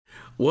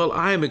Well,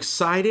 I am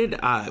excited.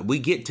 We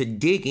get to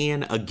dig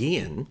in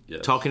again,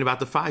 talking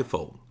about the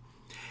fivefold.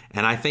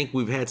 And I think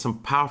we've had some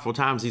powerful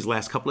times these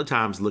last couple of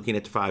times looking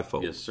at the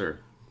fivefold. Yes, sir.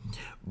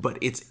 But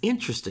it's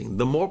interesting.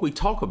 The more we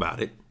talk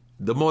about it,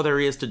 the more there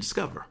is to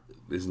discover.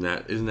 Isn't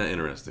that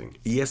interesting?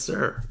 Yes,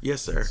 sir.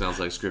 Yes, sir. Sounds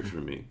like scripture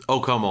to me. Oh,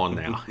 come on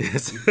now.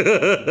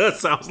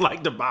 Sounds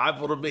like the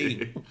Bible to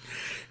me.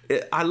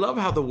 I love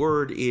how the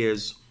word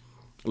is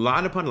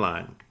line upon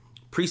line,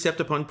 precept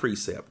upon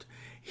precept,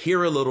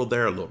 here a little,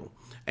 there a little.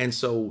 And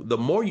so the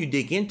more you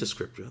dig into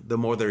scripture, the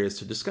more there is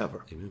to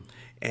discover. Amen.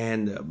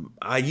 And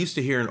I used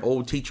to hear an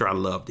old teacher I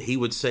loved. He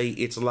would say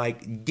it's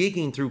like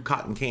digging through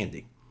cotton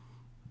candy.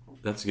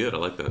 That's good. I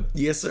like that.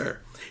 Yes,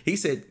 sir. He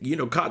said,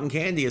 cotton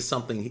candy is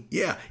something.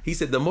 Yeah. He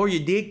said, the more you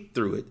dig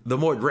through it, the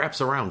more it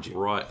wraps around you.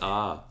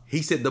 Right.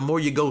 He said, the more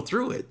you go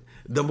through it,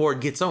 the more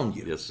it gets on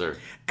you. Yes, sir.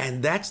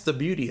 And that's the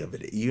beauty of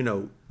it.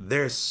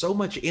 There's so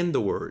much in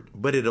the word,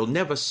 but it'll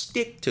never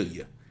stick to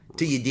you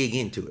till you dig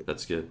into it.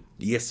 That's good.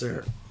 Yes,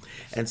 sir.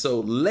 And so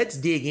let's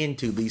dig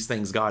into these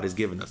things God has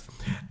given us.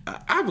 I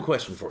have a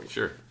question for you.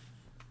 Sure.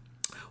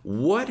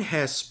 What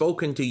has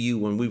spoken to you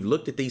when we've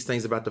looked at these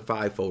things about the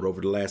fivefold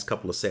over the last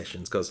couple of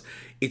sessions? Because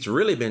it's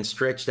really been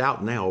stretched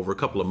out now over a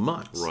couple of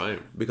months.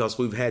 Right. Because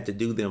we've had to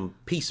do them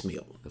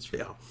piecemeal. That's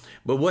right. Yeah.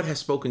 But what has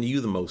spoken to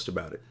you the most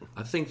about it?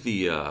 I think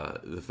the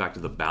fact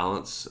of the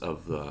balance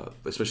of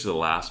especially the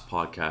last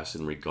podcast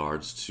in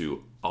regards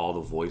to all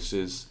the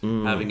voices,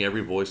 having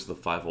every voice of the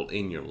fivefold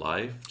in your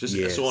life, just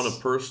so on a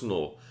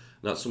personal,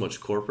 not so much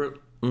corporate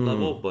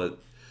level, but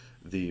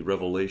the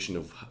revelation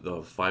of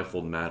the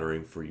fivefold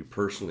mattering for you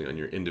personally on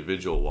your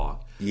individual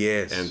walk.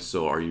 Yes. And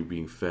so are you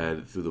being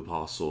fed through the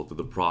apostle, through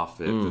the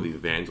prophet, through the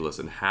evangelist,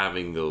 and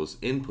having those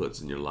inputs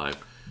in your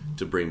life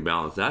to bring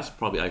balance? That's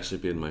probably actually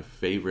been my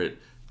favorite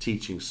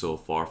teaching so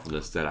far from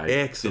this that I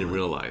didn't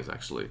realize,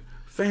 actually.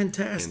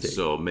 Fantastic. And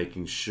so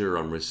making sure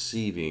I'm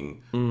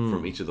receiving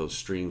from each of those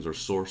streams or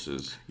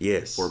sources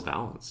for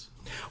balance.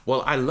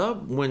 Well, I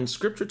love when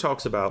Scripture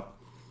talks about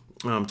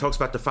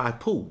the five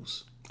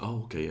pools.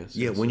 Oh, okay, yes.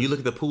 Yeah, when you look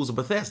at the pools of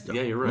Bethesda.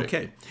 Yeah, you're right.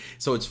 Okay,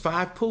 so it's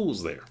 5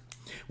 pools there.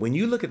 When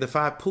you look at the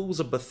 5 pools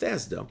of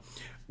Bethesda,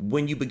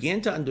 when you begin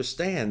to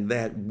understand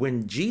that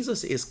when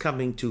Jesus is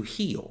coming to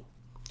heal,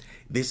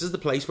 this is the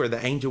place where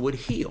the angel would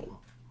heal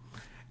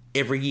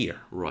every year.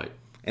 Right.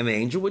 And the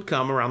angel would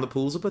come around the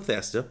pools of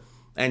Bethesda,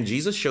 and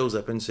Jesus shows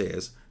up and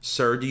says,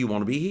 "Sir, do you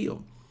want to be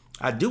healed?"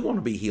 "I do want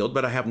to be healed,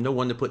 but I have no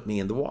one to put me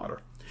in the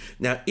water."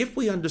 Now, if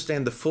we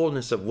understand the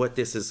fullness of what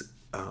this is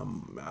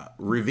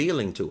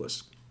revealing to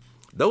us,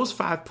 those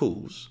 5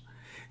 pools,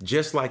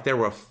 just like there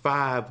were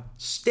 5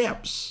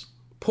 steps,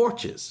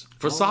 porches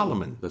for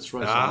Solomon. That's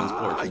right, Solomon's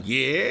porch.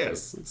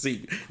 Yes.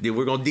 See,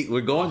 we're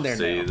going there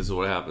now. This is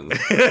what happens.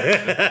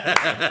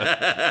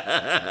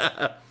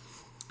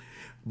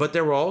 But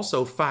there were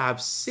also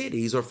 5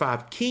 cities or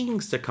 5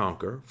 kings to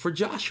conquer for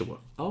Joshua.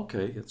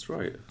 Okay, that's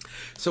right.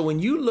 So when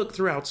you look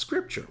throughout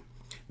Scripture,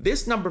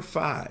 this number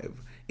 5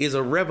 is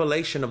a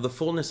revelation of the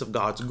fullness of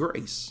God's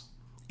grace.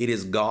 It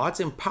is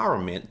God's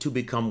empowerment to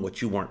become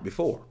what you weren't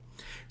before.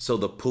 So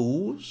the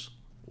pools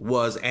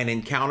was an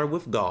encounter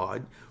with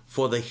God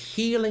for the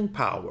healing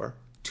power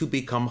to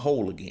become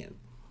whole again.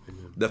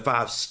 Amen. The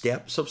 5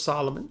 steps of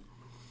Solomon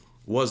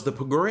was the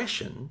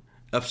progression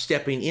of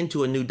stepping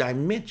into a new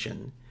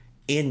dimension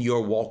in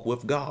your walk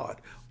with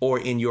God or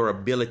in your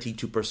ability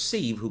to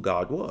perceive who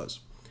God was.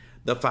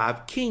 The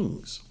 5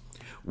 kings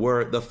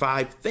were the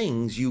 5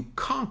 things you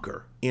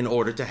conquer in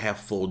order to have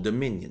full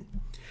dominion.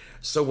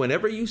 So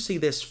whenever you see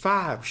this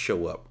 5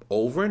 show up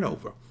over and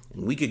over,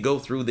 and we could go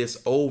through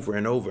this over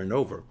and over and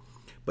over,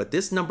 but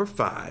this number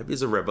 5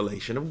 is a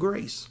revelation of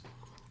grace.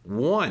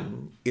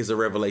 1 is a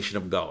revelation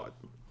of God.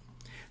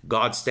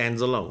 God stands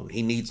alone.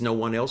 He needs no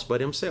one else but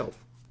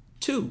himself.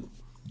 2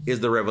 is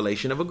the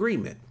revelation of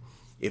agreement.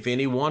 If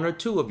any 1 or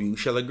 2 of you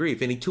shall agree,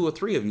 if any 2 or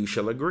 3 of you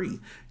shall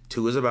agree,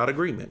 2 is about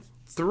agreement.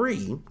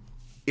 3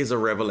 is a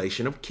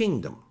revelation of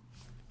kingdom.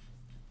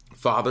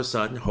 Father,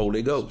 Son,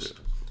 Holy Ghost.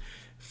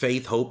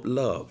 Faith, hope,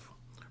 love,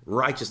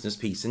 righteousness,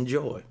 peace, and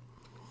joy.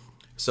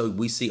 So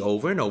we see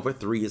over and over,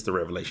 3 is the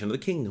revelation of the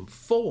kingdom.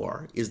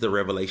 4 is the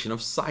revelation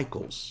of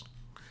cycles,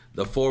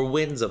 the 4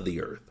 winds of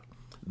the earth,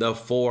 the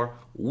 4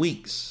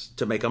 weeks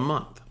to make a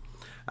month.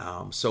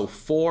 So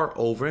 4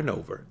 over and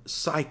over,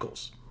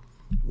 cycles.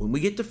 When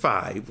we get to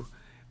 5,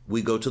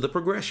 we go to the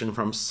progression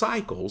from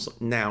cycles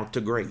now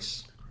to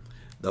grace,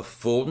 the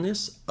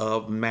fullness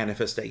of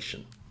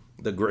manifestation,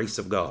 the grace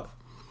of God.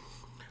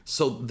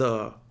 So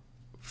the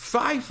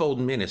fivefold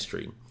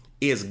ministry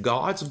is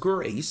God's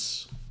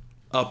grace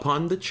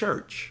upon the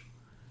church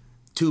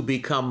to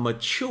become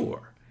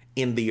mature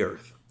in the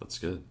earth. That's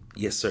good.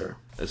 Yes, sir.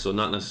 And so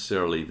not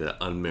necessarily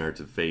the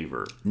unmerited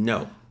favor.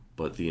 No.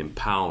 But the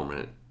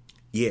empowerment.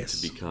 Yes.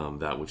 To become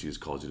that which He has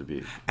called you to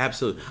be.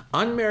 Absolutely.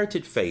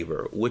 Unmerited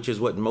favor, which is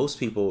what most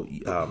people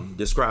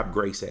describe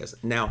grace as.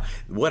 Now,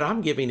 what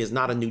I'm giving is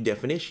not a new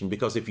definition,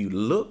 because if you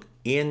look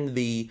in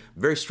the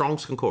very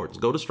Strong's Concordance,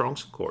 go to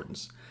Strong's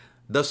Concordance,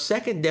 the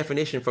second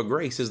definition for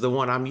grace is the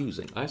one I'm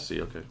using. I see,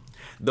 okay.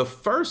 The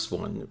first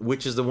one,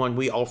 which is the one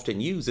we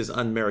often use, is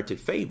unmerited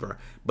favor,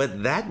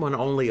 but that one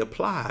only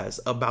applies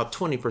about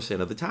 20%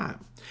 of the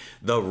time.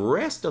 The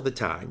rest of the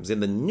times in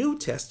the New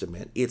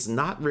Testament, it's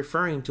not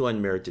referring to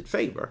unmerited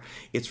favor.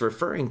 It's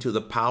referring to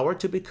the power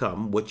to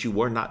become what you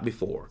were not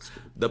before,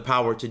 the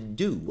power to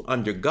do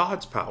under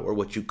God's power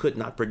what you could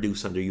not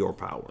produce under your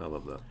power. I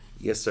love that.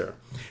 Yes, sir.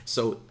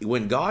 So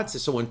when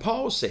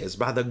Paul says,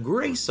 by the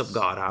grace of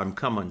God, I'm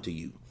come unto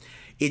you,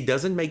 it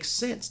doesn't make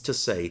sense to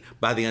say,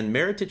 by the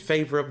unmerited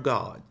favor of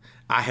God,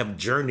 I have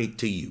journeyed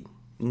to you.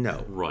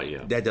 No. Right,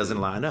 yeah. That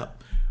doesn't line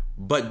up.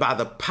 But by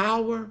the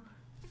power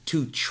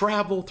to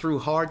travel through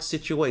hard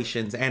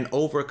situations and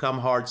overcome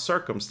hard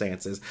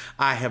circumstances,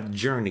 I have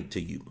journeyed to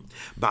you.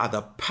 By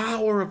the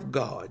power of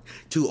God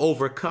to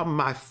overcome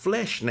my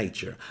flesh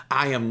nature,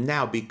 I am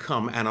now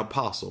become an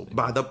apostle.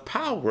 By the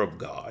power of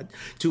God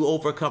to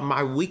overcome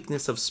my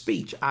weakness of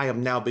speech, I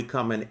am now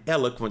become an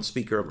eloquent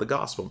speaker of the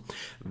gospel.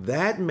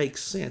 That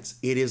makes sense.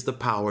 It is the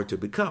power to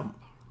become.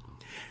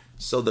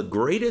 So the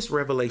greatest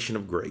revelation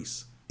of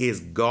grace is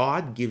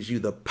God gives you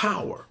the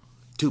power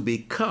to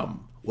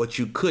become what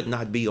you could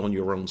not be on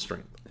your own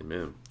strength.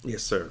 Amen.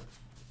 Yes, sir.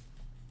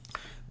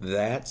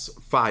 That's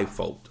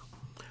fivefold.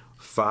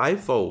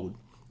 Fivefold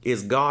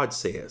is God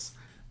says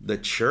the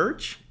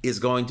church is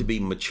going to be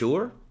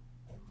mature,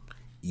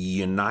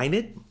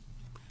 united,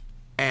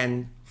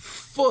 and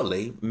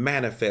fully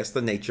manifest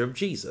the nature of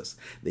Jesus.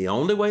 The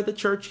only way the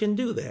church can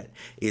do that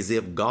is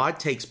if God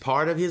takes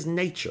part of his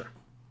nature,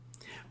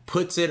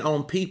 puts it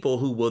on people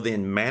who will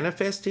then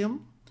manifest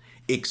him,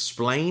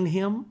 explain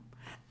him,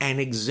 and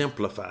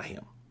exemplify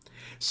him.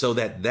 So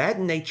that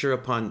nature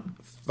upon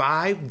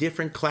 5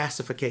 different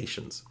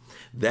classifications,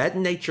 that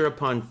nature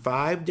upon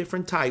 5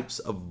 different types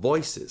of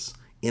voices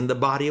in the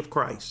body of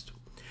Christ.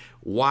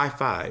 Why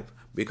 5?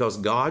 Because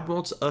God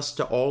wants us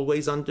to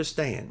always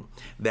understand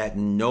that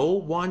no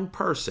one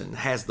person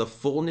has the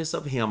fullness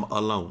of him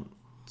alone.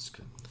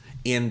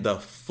 In the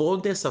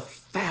fullness of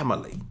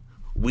family,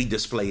 we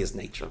display his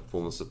nature.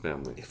 Fullness of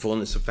family.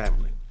 Fullness of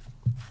family.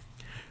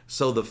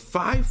 So the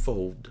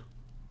fivefold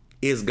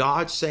is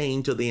God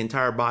saying to the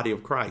entire body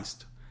of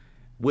Christ,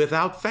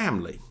 without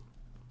family,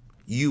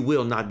 you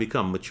will not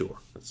become mature.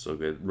 That's so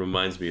good. It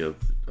reminds me of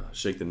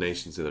Shake the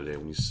Nations the other day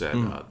when you said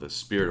the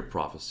spirit of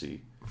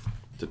prophecy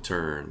to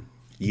turn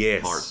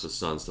hearts of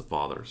sons to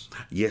fathers.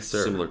 Yes,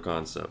 sir. Similar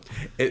concept.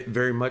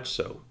 Very much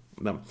so.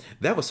 Now,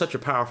 that was such a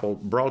powerful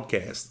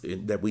broadcast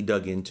that we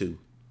dug into.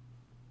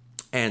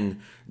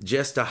 And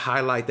just to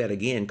highlight that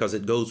again, because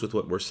it goes with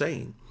what we're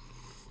saying,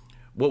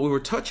 what we were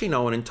touching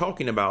on and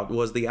talking about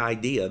was the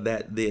idea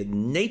that the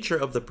nature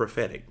of the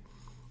prophetic,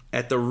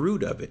 at the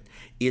root of it,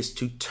 is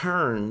to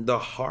turn the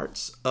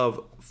hearts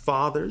of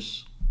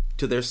fathers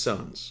to their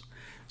sons.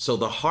 So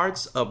the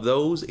hearts of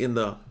those in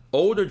the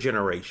older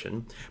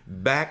generation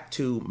back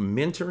to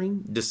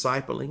mentoring,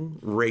 discipling,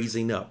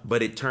 raising up.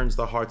 But it turns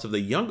the hearts of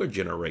the younger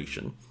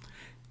generation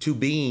to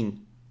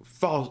being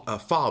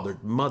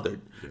fathered,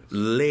 mothered,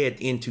 led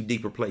into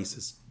deeper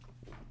places.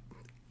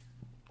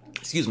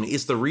 Excuse me,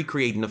 it's the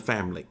recreating of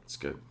family. It's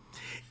good.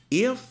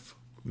 If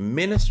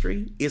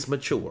ministry is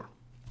mature,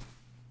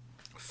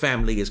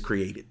 family is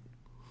created.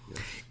 Yes.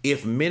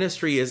 If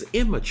ministry is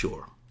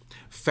immature,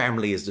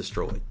 family is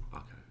destroyed.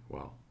 Okay,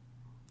 wow.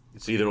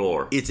 It's either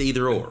or. It's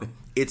either or.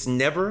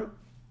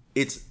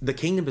 The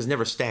kingdom is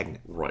never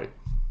stagnant. Right.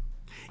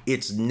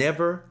 It's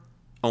never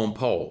on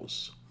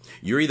pause.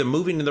 You're either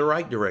moving in the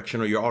right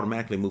direction or you're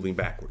automatically moving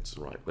backwards.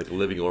 Right. Like a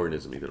living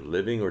organism, either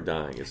living or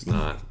dying. It's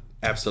not.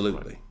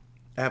 Absolutely. Right.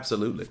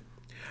 Absolutely.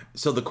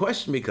 So the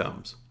question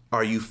becomes,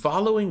 are you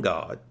following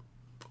God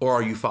or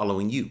are you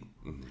following you?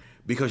 Mm-hmm.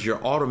 Because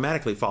you're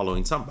automatically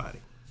following somebody.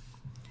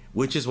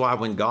 Which is why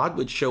when God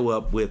would show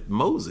up with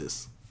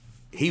Moses,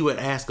 he would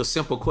ask a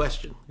simple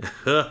question.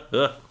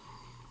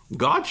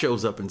 God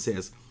shows up and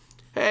says,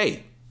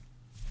 hey,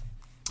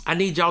 I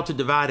need y'all to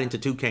divide into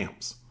 2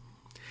 camps.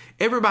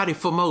 Everybody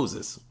for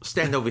Moses,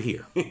 stand over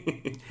here.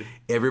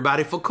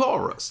 Everybody for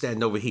Korah,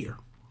 stand over here.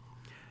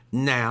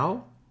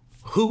 Now,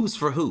 who's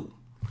for who?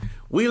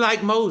 We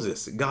like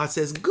Moses. God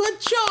says,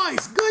 good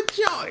choice, good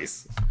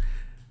choice.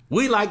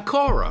 We like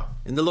Korah.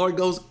 And the Lord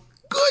goes,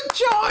 good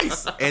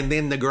choice. And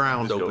then the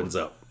ground opens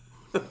up.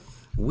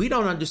 We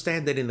don't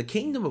understand that in the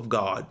kingdom of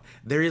God,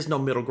 there is no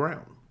middle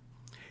ground.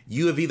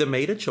 You have either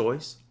made a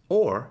choice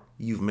or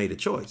you've made a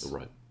choice.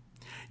 Right.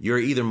 You're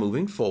either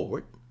moving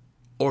forward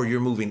or you're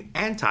moving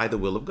anti the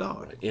will of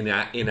God.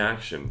 Right.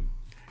 Inaction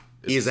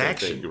is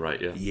action.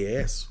 Right, yeah.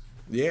 Yes.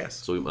 Yes.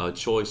 So a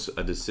choice,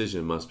 a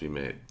decision must be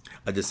made.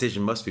 A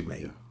decision must be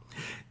made.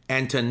 Yeah.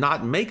 And to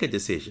not make a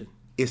decision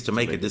is to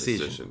make a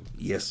decision.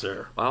 Yes,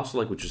 sir. I also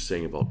like what you're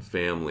saying about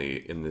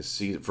family in this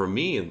season. For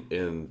me,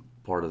 in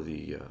part of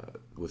the,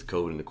 with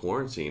COVID and the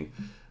quarantine,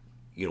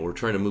 we're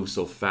trying to move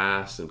so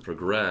fast and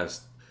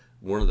progress.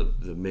 One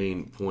of the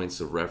main points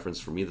of reference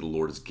for me that the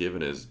Lord has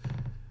given is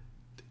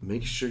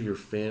make sure your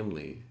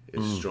family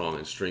is strong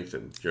and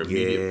strengthened. Your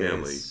immediate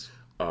family,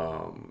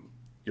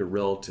 your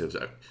relatives.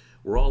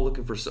 We're all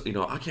looking for,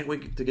 I can't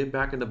wait to get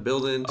back in the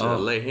building to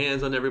lay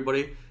hands on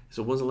everybody.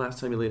 So when's the last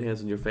time you laid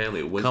hands on your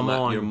family? When's Come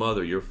on. Your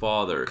mother, your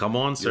father. Come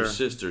on, sir. Your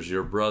sisters,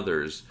 your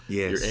brothers,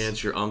 Yes. your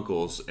aunts, your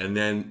uncles, and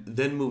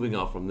then moving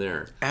out from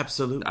there.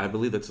 Absolutely. I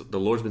believe that's the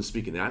Lord's been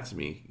speaking that to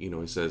me. You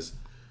know, He says,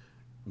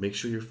 make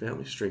sure your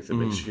family's strengthened.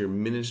 Make sure you're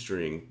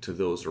ministering to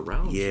those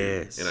around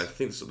Yes. you. And I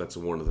think that's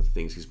one of the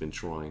things He's been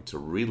trying to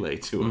relay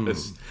to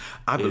us.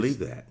 I believe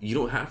that. You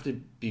don't have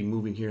to be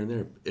moving here and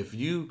there. If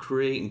you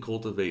create and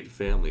cultivate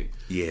family,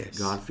 Yes.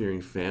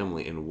 God-fearing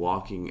family, and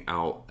walking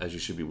out as you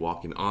should be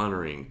walking,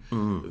 honoring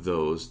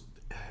those,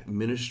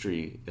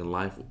 ministry and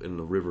life in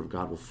the river of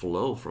God will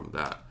flow from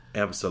that.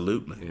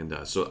 Absolutely.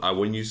 And so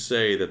when you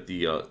say that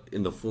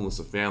in the fullness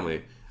of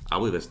family, I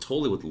believe that's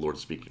totally what the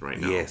Lord's speaking right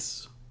now.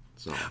 Yes.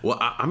 So. Well,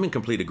 I'm in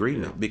complete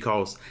agreement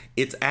because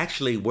it's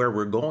actually where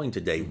we're going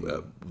today.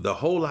 The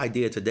whole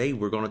idea today,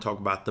 we're going to talk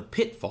about the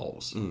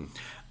pitfalls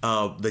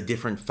of the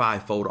different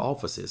fivefold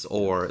offices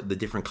or the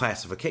different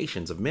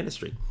classifications of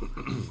ministry.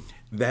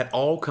 That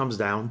all comes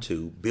down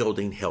to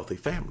building healthy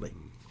family.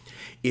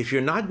 If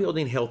you're not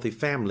building healthy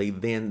family,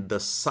 then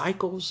the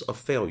cycles of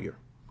failure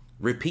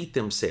repeat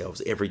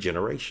themselves every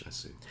generation. I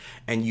see.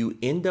 And you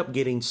end up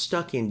getting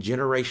stuck in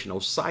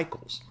generational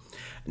cycles.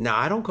 Now,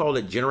 I don't call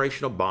it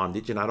generational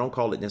bondage, and I don't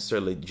call it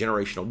necessarily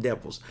generational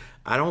devils.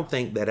 I don't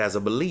think that as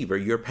a believer,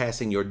 you're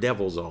passing your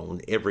devils on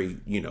every,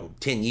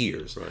 10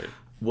 years. Right.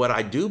 What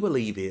I do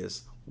believe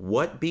is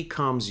what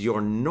becomes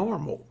your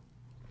normal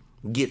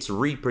gets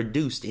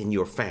reproduced in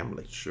your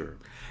family. Sure.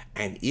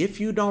 And if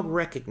you don't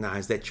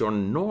recognize that your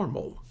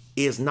normal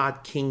is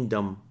not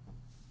kingdom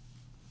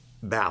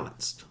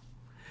balanced,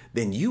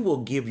 then you will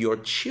give your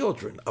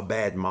children a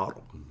bad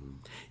model.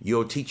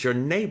 You'll teach your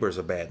neighbors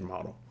a bad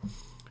model.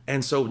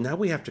 And so now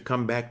we have to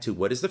come back to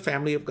what is the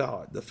family of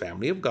God? The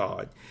family of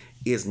God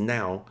is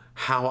now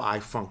how I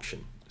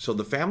function. So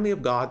the family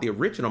of God, the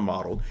original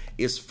model,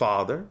 is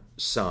Father,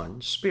 Son,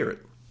 Spirit.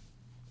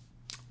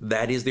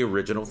 That is the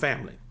original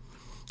family.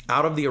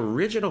 Out of the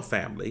original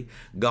family,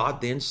 God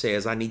then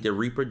says, I need to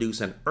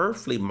reproduce an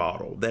earthly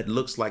model that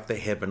looks like the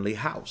heavenly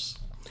house.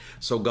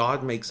 So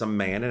God makes a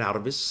man, and out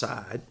of his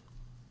side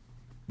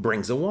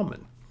brings a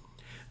woman.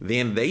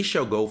 Then they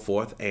shall go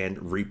forth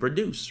and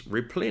reproduce,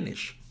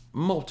 replenish,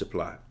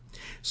 multiply.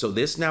 So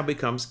this now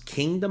becomes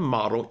kingdom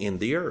model in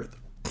the earth.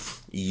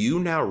 You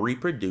now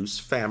reproduce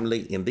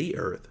family in the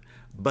earth,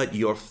 but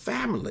your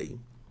family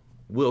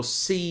will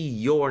see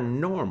your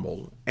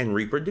normal and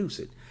reproduce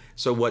it.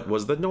 So what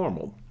was the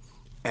normal?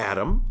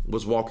 Adam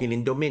was walking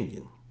in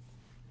dominion.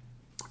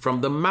 From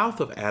the mouth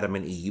of Adam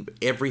and Eve,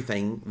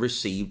 everything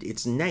received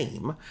its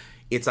name,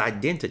 its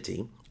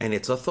identity, and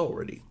its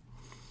authority.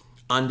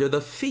 Under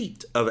the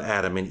feet of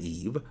Adam and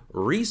Eve,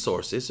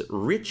 resources,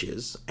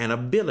 riches, and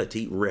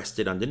ability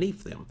rested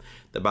underneath them.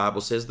 The Bible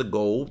says the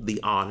gold,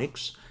 the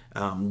onyx,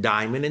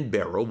 diamond, and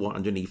beryl were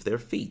underneath their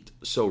feet.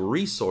 So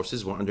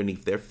resources were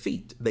underneath their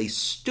feet. They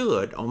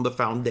stood on the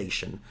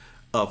foundation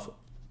of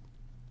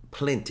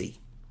plenty.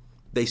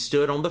 They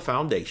stood on the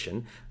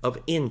foundation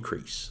of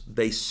increase.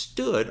 They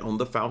stood on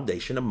the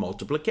foundation of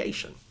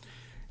multiplication.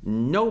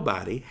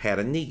 Nobody had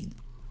a need.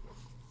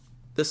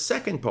 The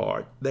second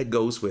part that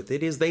goes with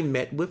it is they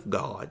met with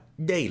God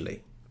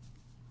daily.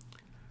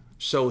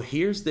 So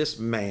here's this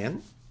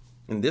man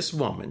and this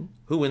woman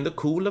who in the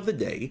cool of the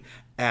day,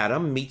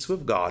 Adam meets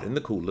with God in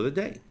the cool of the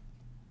day.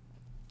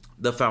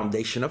 The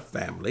foundation of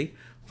family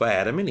for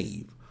Adam and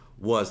Eve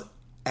was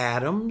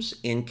Adam's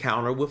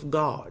encounter with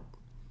God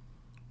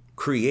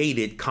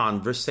created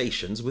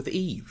conversations with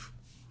Eve.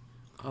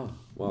 Oh,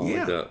 wow. Yeah.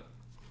 Like that.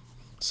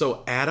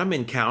 So Adam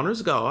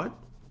encounters God,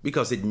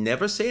 because it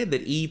never said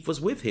that Eve was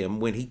with him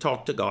when he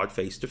talked to God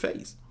face to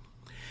face.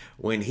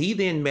 When he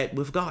then met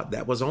with God,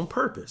 that was on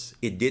purpose.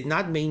 It did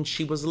not mean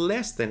she was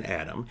less than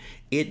Adam.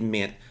 It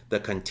meant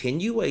the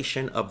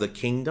continuation of the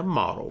kingdom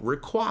model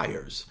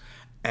requires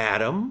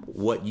Adam,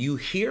 what you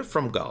hear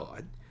from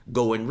God,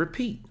 go and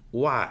repeat.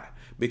 Why?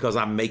 Because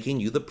I'm making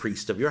you the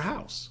priest of your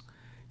house.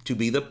 To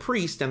be the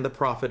priest and the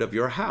prophet of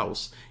your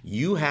house,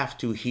 you have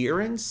to hear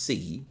and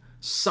see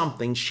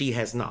something she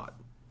has not,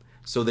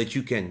 so that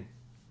you can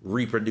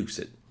reproduce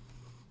it.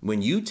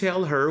 When you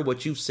tell her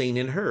what you've seen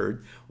and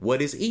heard, what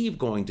is Eve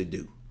going to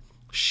do?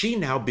 She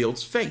now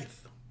builds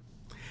faith.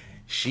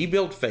 She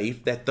built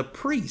faith that the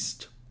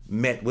priest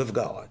met with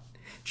God.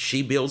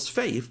 She builds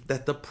faith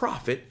that the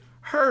prophet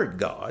heard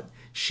God.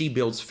 She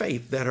builds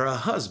faith that her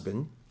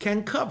husband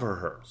can cover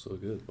her. So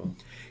good. Wow.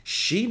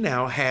 She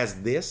now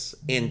has this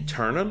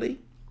internally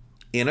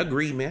in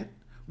agreement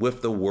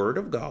with the word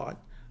of God,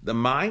 the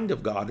mind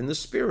of God, and the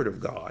spirit of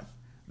God,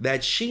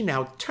 that she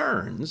now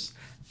turns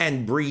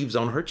and breathes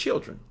on her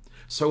children.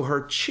 So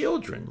her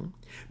children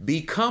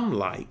become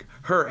like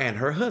her and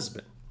her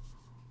husband.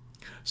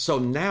 So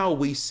now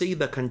we see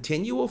the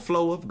continual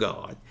flow of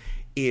God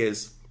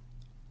is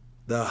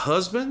the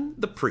husband,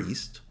 the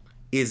priest,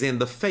 is in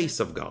the face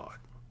of God.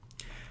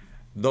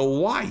 The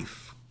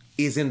wife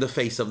is in the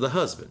face of the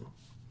husband.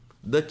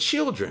 The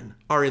children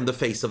are in the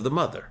face of the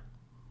mother,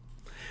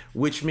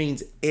 which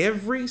means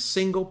every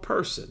single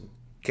person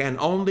can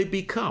only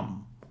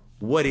become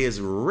what is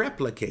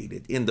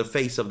replicated in the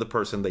face of the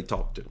person they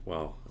talk to.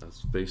 Wow,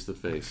 that's face to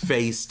face.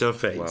 Face to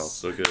face. Wow,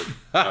 so good.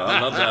 I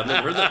love that. I've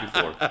never heard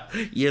that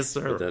before. Yes,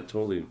 sir. But that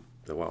totally,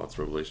 wow, it's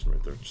revelation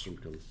right there.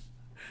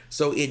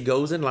 So it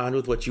goes in line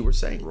with what you were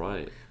saying.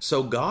 Right.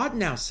 So God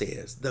now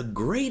says, the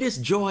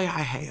greatest joy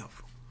I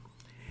have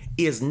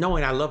is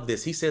knowing, I love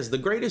this. He says, the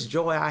greatest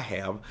joy I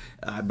have,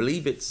 I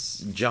believe it's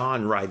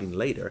John writing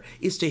later,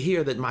 is to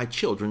hear that my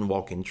children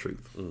walk in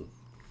truth.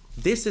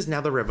 This is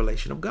now the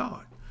revelation of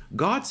God.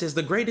 God says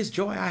the greatest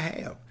joy I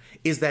have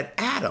is that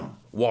Adam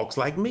walks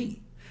like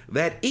me,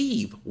 that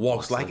Eve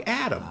walks like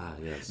Adam,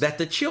 yes. that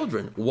the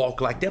children walk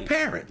like their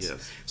parents.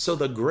 Yes. So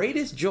the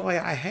greatest joy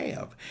I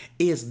have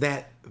is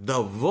that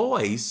the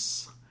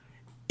voice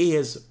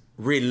is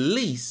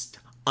released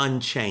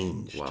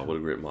unchanged. Wow, what a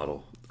great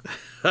model.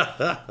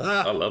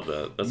 I love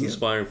that. That's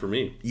inspiring for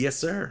me. Yes,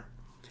 sir.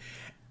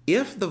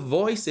 If the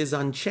voice is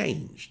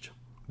unchanged,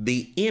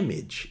 the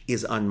image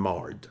is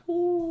unmarred.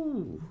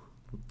 Ooh.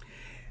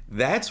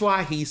 That's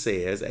why he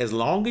says, as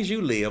long as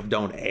you live,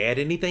 don't add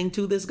anything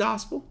to this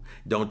gospel.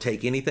 Don't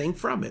take anything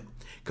from it.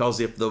 Because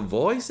if the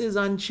voice is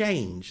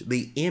unchanged,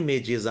 the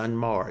image is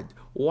unmarred.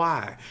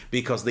 Why?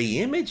 Because the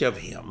image of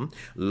him,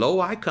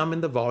 lo, I come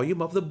in the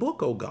volume of the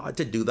book, O God,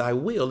 to do thy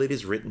will. It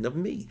is written of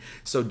me.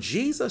 So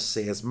Jesus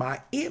says,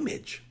 my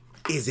image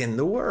is in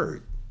the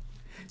word.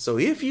 So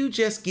if you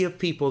just give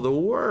people the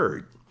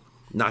word,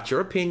 not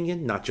your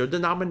opinion, not your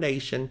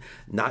denomination,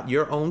 not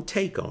your own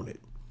take on it,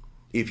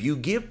 if you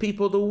give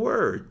people the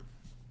word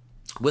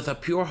with a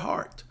pure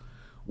heart,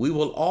 we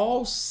will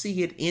all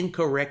see it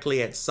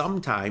incorrectly at some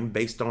time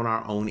based on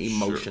our own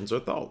emotions or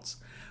thoughts.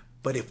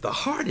 But if the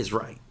heart is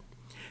right,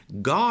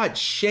 God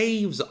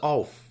shaves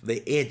off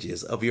the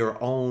edges of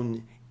your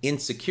own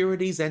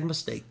insecurities and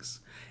mistakes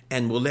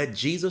and will let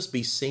Jesus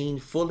be seen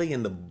fully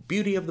in the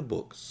beauty of the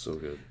books. So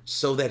good.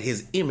 So that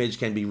his image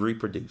can be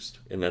reproduced.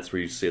 And that's where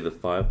you say the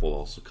fivefold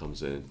also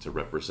comes in to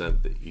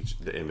represent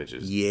the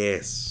images.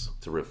 Yes.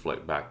 To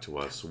reflect back to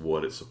us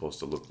what it's supposed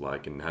to look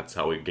like. And that's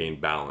how we gain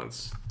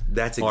balance.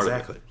 That's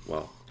exactly.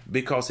 Wow.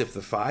 Because if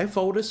the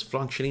fivefold is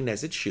functioning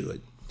as it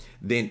should,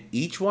 then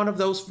each one of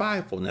those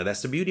fivefold, now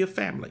that's the beauty of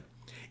family.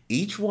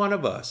 Each one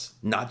of us,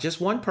 not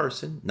just one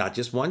person, not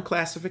just one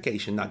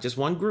classification, not just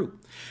one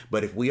group,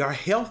 but if we are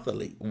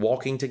healthily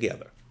walking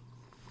together,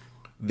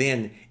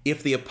 then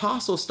if the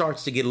apostle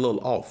starts to get a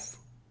little off,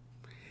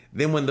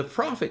 then when the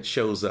prophet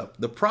shows up,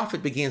 the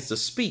prophet begins to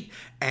speak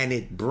and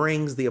it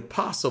brings the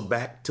apostle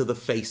back to the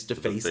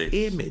face-to-face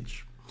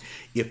image.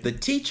 If the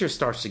teacher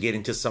starts to get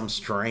into some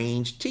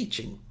strange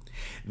teaching,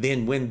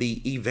 then when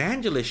the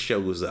evangelist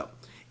shows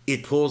up,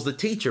 it pulls the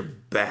teacher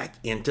back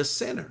into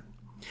center.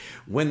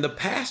 When the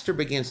pastor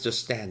begins to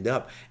stand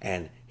up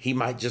and he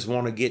might just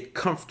want to get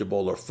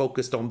comfortable or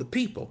focused on the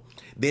people,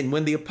 then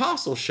when the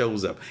apostle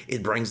shows up,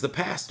 it brings the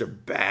pastor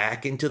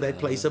back into that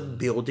place of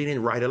building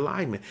and right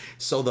alignment.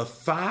 So the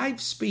five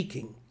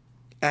speaking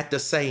at the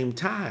same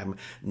time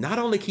not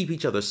only keep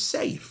each other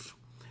safe,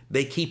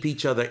 they keep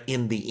each other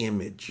in the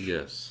image.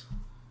 Yes.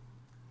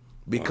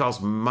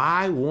 Because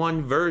my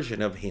one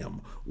version of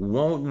him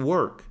won't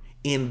work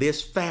in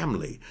this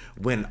family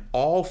when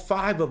all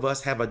five of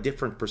us have a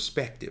different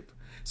perspective.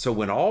 So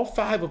when all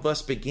five of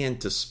us begin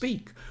to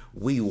speak,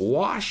 we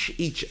wash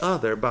each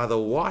other by the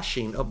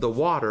washing of the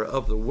water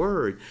of the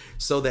word,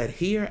 so that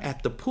here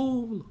at the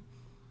pool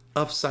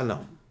of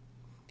Siloam,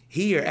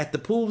 here at the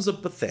pools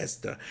of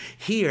Bethesda,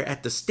 here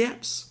at the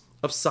steps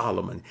of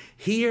Solomon,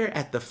 here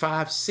at the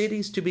 5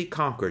 cities to be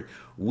conquered,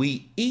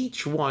 we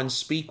each one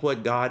speak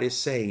what God is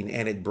saying,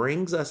 and it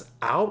brings us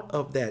out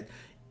of that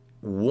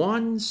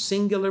one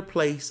singular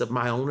place of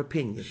my own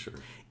opinion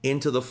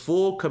into the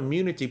full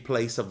community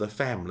place of the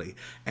family.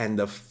 And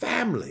the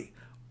family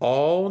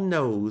all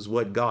knows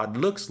what God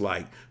looks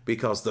like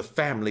because the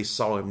family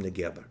saw him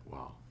together.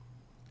 Wow.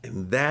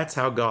 And that's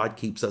how God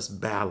keeps us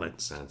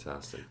balanced.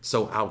 Fantastic.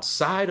 So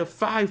outside of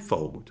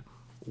fivefold,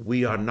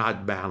 we are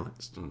not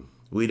balanced.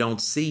 We don't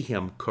see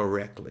him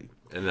correctly.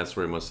 And that's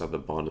where we must have the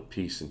bond of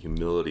peace and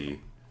humility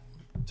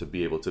to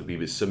be able to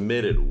be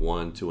submitted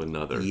one to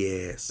another.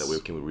 Yes. That we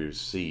can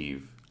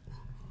receive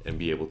and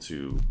be able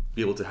to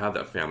have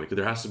that family. Because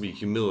there has to be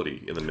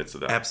humility in the midst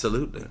of that.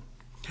 Absolutely.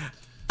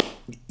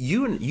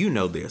 You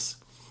know this.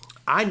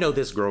 I know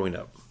this growing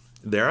up.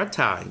 There are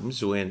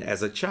times when,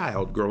 as a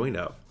child growing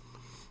up,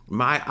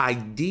 my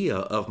idea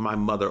of my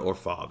mother or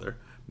father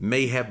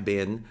may have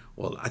been,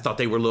 well, I thought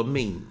they were a little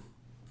mean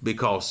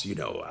because,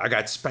 I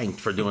got spanked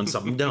for doing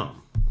something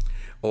dumb,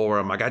 or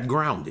I got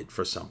grounded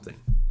for something.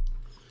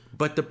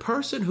 But the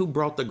person who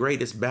brought the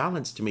greatest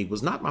balance to me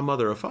was not my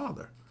mother or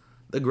father.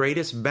 The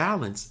greatest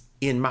balance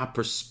in my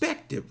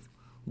perspective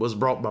was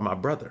brought by my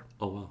brother.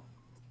 Oh, wow.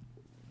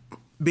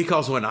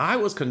 Because when I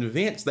was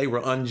convinced they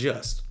were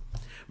unjust,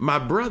 my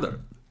brother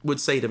would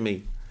say to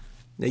me,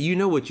 now, you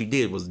know what you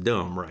did was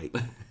dumb, right?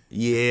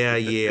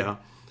 Yeah.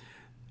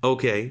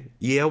 Okay.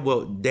 Yeah,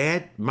 well,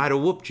 Dad might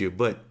have whooped you,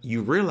 but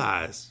you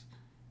realize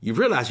you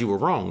were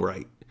wrong,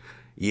 right?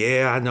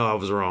 Yeah, I know I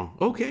was wrong.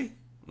 Okay.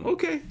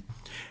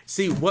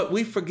 See, what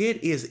we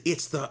forget is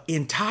it's the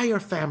entire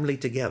family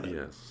together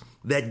Yes.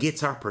 that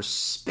gets our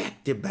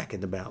perspective back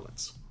into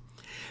balance.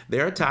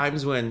 There are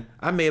times when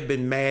I may have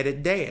been mad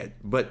at Dad,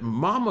 but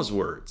Mama's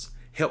words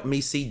helped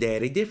me see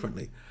Daddy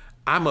differently.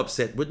 I'm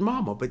upset with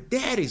Mama, but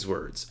Daddy's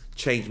words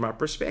changed my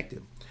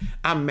perspective.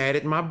 I'm mad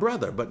at my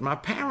brother, but my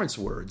parents'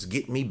 words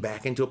get me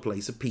back into a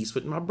place of peace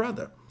with my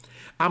brother.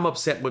 I'm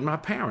upset with my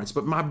parents,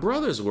 but my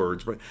brother's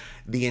words, but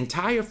the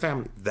entire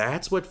family,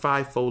 that's what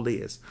fivefold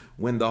is.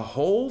 When the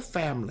whole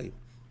family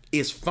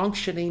is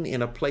functioning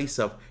in a place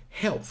of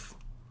health,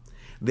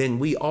 then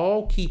we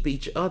all keep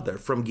each other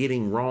from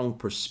getting wrong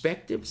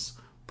perspectives,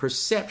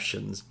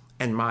 perceptions,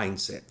 and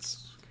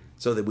mindsets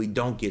so that we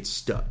don't get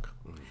stuck.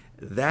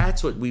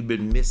 That's what we've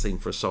been missing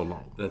for so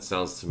long. That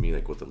sounds to me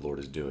like what the Lord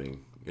is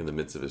doing in the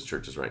midst of his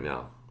churches right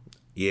now.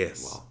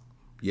 Yes. Wow.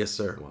 Yes,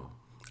 sir. Wow.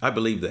 I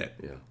believe that.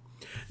 Yeah.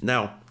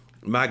 Now,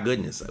 my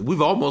goodness,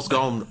 we've almost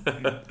gone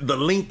the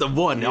length of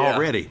one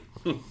already.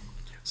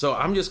 So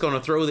I'm just going to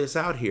throw this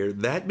out here.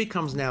 That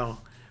becomes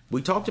now,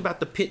 we talked about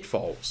the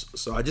pitfalls.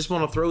 So I just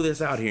want to throw this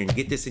out here and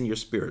get this in your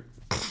spirit.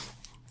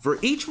 For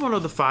each one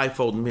of the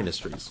fivefold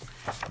ministries,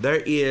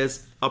 there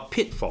is a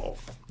pitfall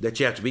that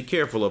you have to be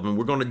careful of. And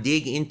we're going to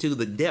dig into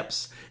the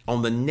depths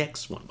on the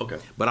next one. Okay.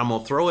 But I'm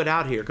going to throw it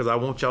out here because I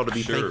want y'all to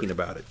be thinking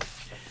about it.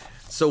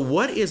 So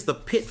what is the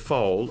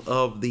pitfall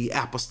of the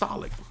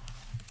apostolic?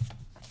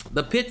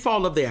 The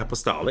pitfall of the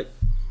apostolic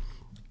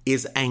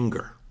is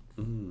anger.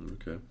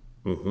 Okay.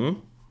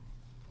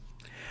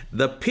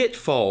 The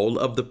pitfall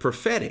of the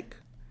prophetic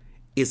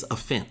is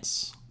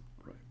offense.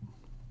 Right.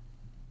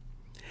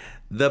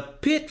 The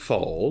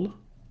pitfall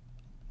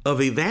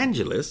of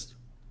evangelist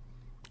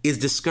is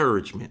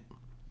discouragement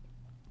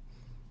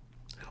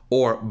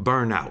or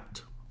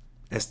burnout.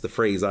 That's the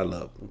phrase I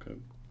love. Okay.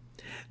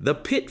 The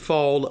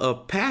pitfall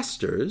of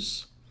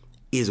pastors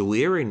is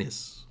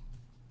weariness.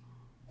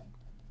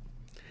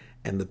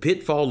 And the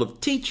pitfall of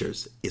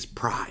teachers is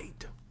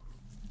pride.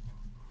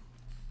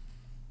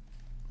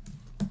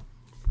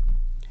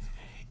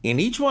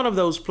 In each one of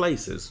those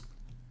places,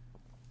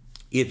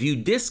 if you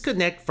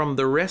disconnect from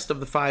the rest of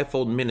the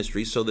fivefold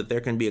ministry so that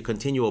there can be a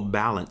continual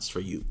balance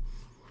for you,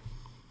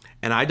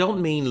 and I don't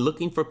mean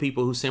looking for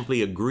people who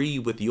simply agree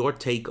with your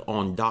take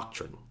on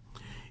doctrine.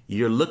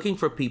 You're looking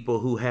for people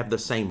who have the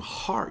same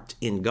heart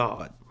in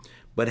God,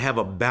 but have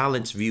a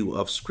balanced view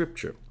of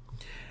Scripture.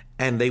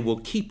 And they will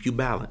keep you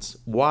balanced.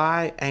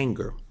 Why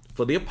anger?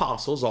 For the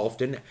apostles,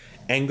 often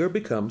anger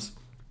becomes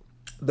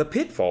the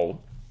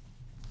pitfall.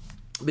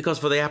 Because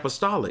for the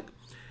apostolic,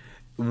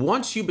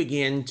 once you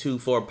begin to,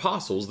 for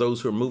apostles, those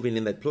who are moving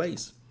in that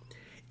place,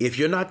 if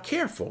you're not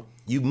careful,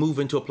 you move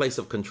into a place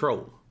of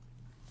control.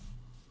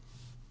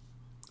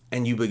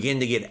 And you begin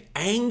to get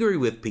angry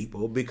with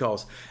people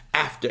because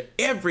after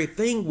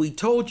everything we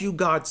told you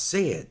God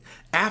said,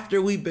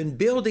 after we've been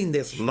building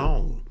this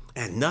long,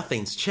 and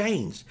nothing's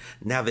changed,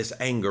 now this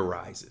anger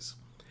rises.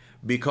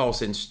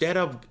 Because instead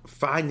of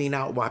finding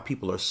out why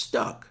people are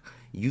stuck,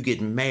 you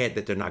get mad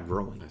that they're not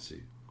growing. I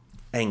see.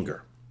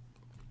 Anger.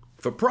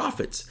 For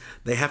prophets,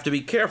 they have to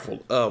be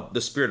careful of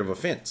the spirit of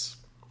offense.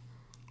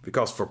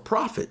 Because for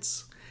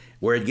prophets,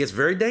 where it gets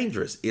very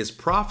dangerous, is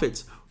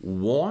prophets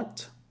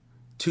want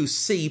to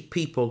see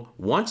people,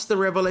 once the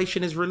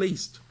revelation is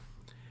released,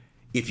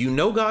 if you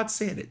know God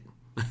said it,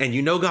 and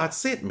you know God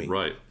sent me,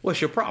 right?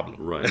 What's your problem?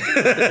 Right.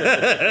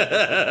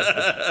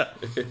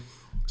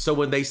 So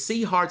when they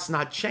see hearts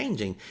not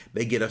changing,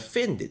 they get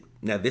offended.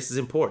 Now, this is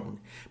important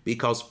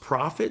because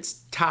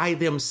prophets tie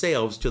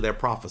themselves to their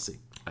prophecy.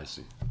 I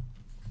see.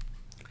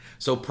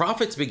 So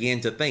prophets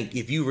begin to think,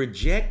 if you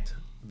reject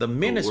the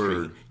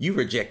ministry, you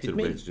rejected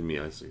me. Me,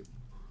 I see.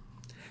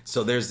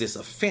 So there's this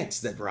offense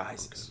that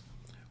rises.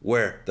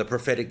 Where the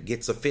prophetic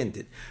gets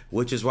offended,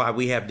 which is why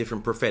we have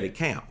different prophetic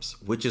camps,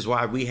 which is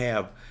why we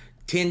have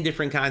 10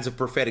 different kinds of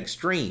prophetic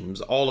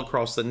streams all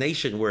across the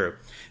nation, where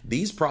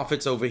these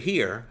prophets over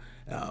here,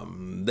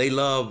 they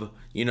love,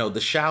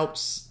 the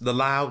shouts, the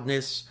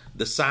loudness,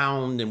 the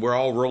sound, and we're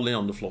all rolling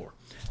on the floor.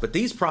 But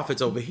these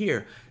prophets over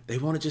here, they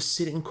want to just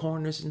sit in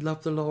corners and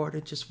love the Lord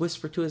and just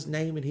whisper to his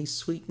name, and he's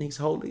sweet and he's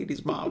holy and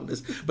he's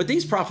marvelous. But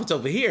these prophets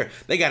over here,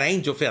 they got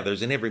angel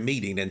feathers in every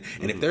meeting. And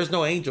if there's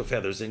no angel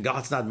feathers, then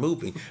God's not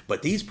moving.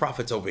 But these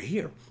prophets over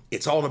here,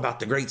 it's all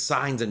about the great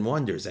signs and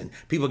wonders and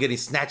people getting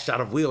snatched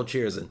out of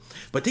wheelchairs.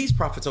 But these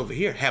prophets over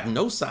here have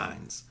no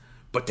signs,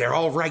 but they're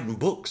all writing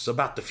books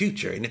about the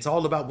future. And it's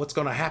all about what's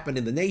going to happen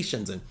in the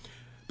nations.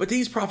 But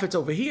these prophets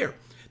over here,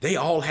 they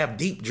all have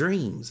deep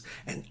dreams,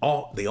 and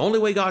the only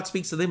way God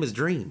speaks to them is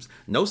dreams.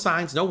 No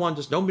signs, no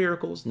wonders, no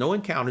miracles, no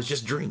encounters,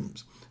 just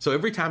dreams. So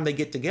every time they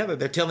get together,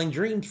 they're telling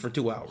dreams for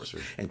 2 hours, sure.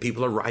 And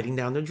people are writing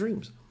down their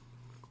dreams.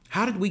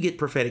 How did we get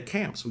prophetic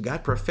camps? We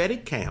got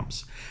prophetic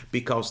camps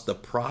because the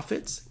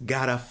prophets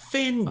got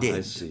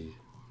offended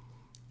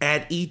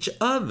at each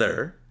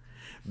other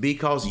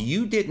because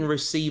you didn't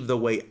receive the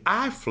way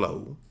I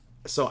flow.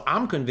 So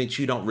I'm convinced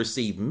you don't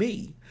receive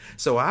me.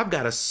 So I've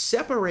got to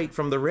separate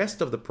from the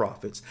rest of the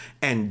prophets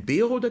and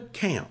build a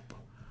camp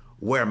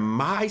where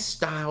my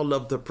style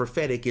of the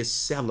prophetic is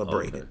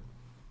celebrated.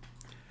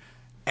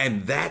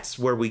 And that's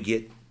where we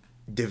get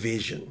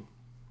division.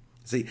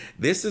 See,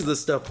 this is the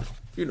stuff,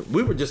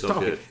 we were just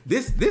talking.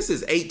 This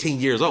is 18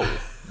 years old.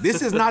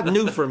 This is not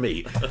new for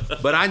me.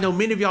 But I know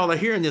many of y'all are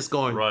hearing this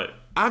going, right.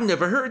 I've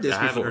never heard this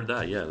before. I haven't heard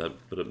that, yeah.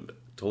 But it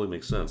totally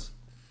makes sense.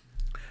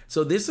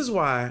 So this is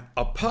why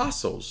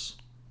apostles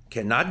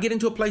cannot get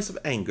into a place of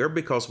anger,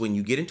 because when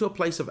you get into a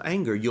place of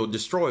anger, you'll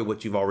destroy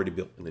what you've already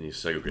built. And then you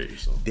segregate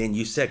yourself. Then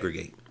you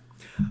segregate.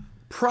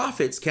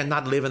 Prophets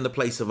cannot live in the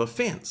place of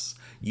offense.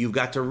 You've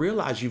got to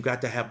realize you've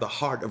got to have the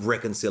heart of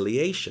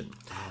reconciliation,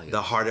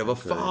 the heart of a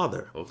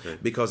father. Okay.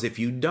 Because if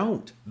you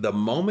don't, the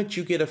moment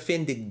you get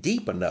offended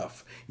deep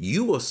enough,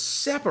 you will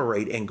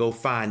separate and go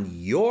find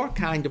your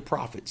kind of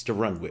prophets to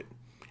run with.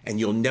 And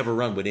you'll never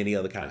run with any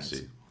other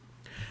kinds.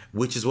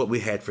 Which is what we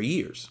had for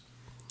years.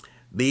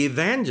 The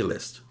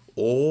evangelist.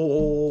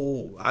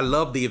 Oh, I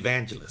love the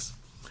evangelist.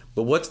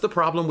 But what's the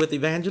problem with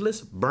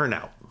evangelists?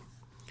 Burnout.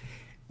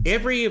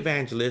 Every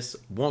evangelist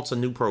wants a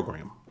new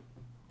program.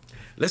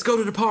 Let's go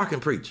to the park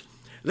and preach.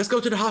 Let's go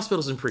to the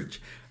hospitals and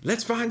preach.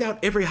 Let's find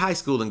out every high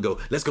school and go.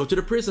 Let's go to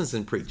the prisons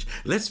and preach.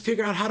 Let's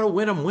figure out how to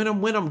win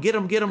them, get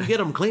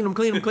them, clean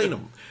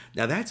them.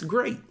 Now that's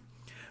great.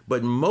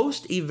 But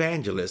most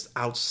evangelists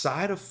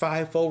outside of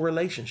fivefold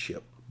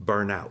relationship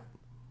burn out.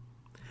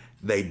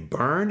 They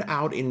burn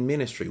out in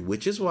ministry,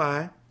 which is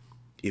why,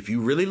 if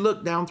you really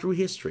look down through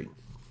history,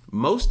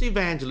 most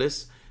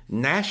evangelists,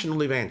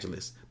 national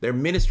evangelists, their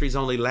ministries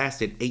only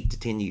lasted 8 to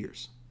 10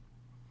 years.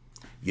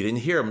 You didn't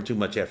hear them too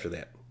much after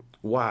that.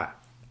 Why?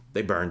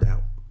 They burned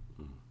out.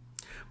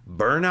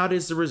 Burnout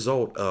is the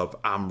result of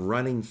I'm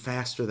running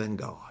faster than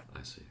God.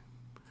 I see.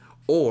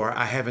 Or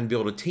I haven't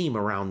built a team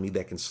around me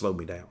that can slow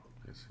me down.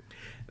 I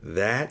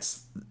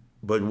see.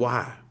 But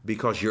why?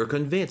 Because you're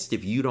convinced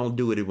if you don't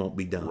do it, it won't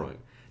be done. Right.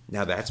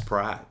 Now that's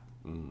pride.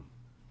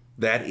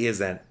 That is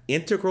an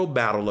integral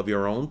battle of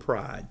your own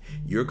pride.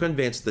 You're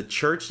convinced the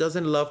church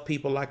doesn't love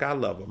people like I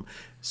love them.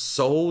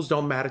 Souls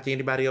don't matter to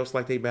anybody else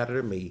like they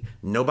matter to me.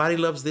 Nobody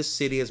loves this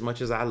city as much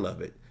as I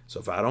love it.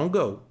 So if I don't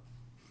go,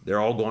 they're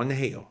all going to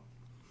hell.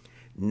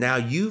 Now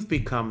you've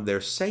become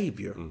their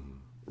savior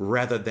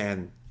rather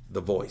than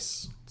the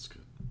voice. That's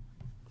good.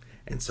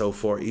 And so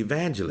for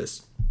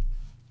evangelists,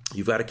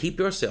 you've got to keep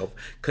yourself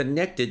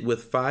connected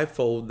with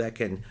fivefold that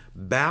can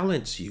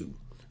balance you,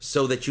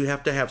 so that you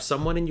have to have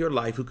someone in your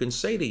life who can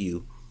say to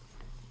you,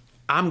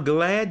 I'm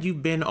glad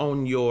you've been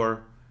on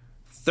your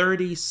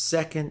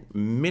 32nd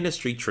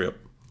ministry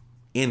trip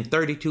in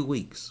 32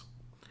 weeks.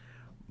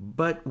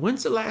 But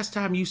when's the last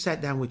time you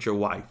sat down with your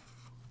wife?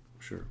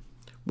 Sure.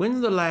 When's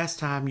the last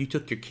time you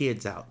took your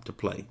kids out to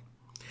play?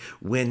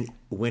 When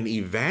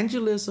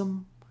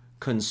evangelism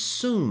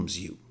consumes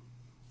you,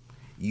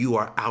 you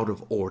are out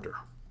of order.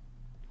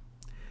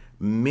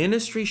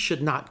 Ministry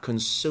should not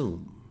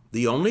consume.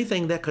 The only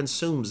thing that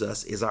consumes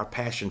us is our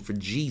passion for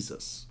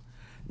Jesus,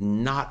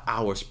 not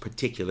our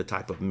particular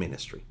type of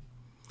ministry.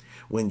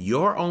 When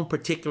your own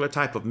particular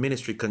type of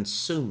ministry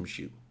consumes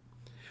you,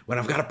 when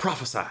I've got to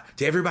prophesy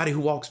to everybody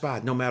who walks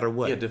by, no matter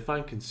what. Yeah,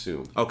 define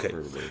consume. Okay.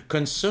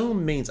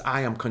 Consume means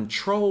I am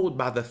controlled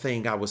by the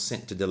thing I was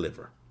sent to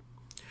deliver.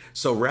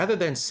 So rather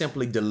than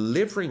simply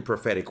delivering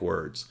prophetic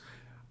words,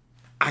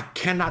 I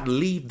cannot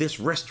leave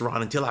this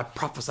restaurant until I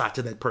prophesy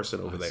to that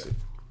person over there.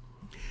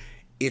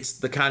 It's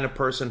the kind of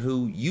person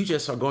who you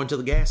just are going to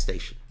the gas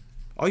station.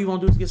 All you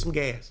want to do is get some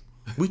gas.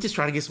 We just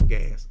try to get some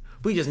gas.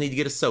 We just need to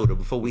get a soda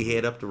before we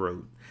head up the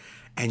road.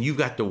 And you've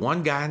got the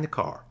one guy in the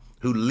car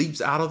who leaps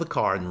out of the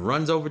car and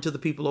runs over to the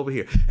people over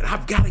here. And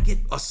I've got to get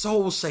a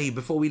soul saved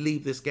before we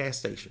leave this gas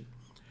station.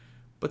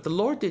 But the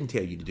Lord didn't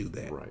tell you to do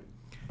that. Right.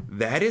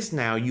 That is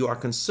now you are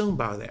consumed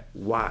by that.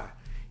 Why?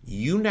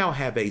 You now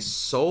have a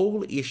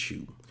soul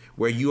issue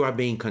where you are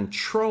being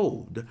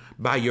controlled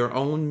by your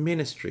own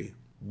ministry.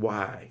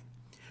 Why?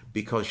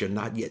 Because you're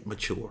not yet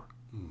mature.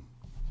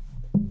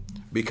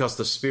 Because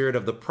the spirit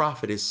of the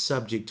prophet is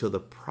subject to the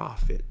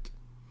prophet.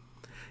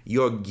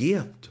 Your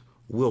gift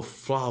will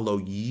follow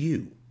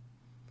you.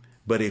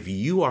 But if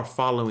you are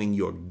following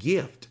your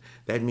gift,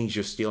 that means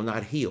you're still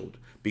not healed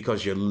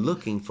because you're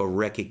looking for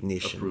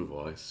recognition.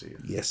 Approval, I see.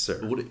 Yes, sir.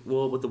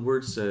 What the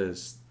word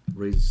says,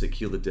 raise the sick,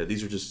 heal the dead,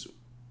 these are just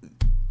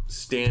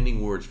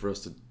standing words for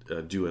us to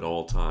do at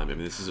all time. I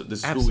mean, this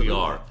is who we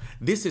are.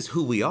 This is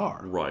who we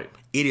are. Right.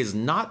 It is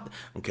not,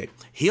 okay,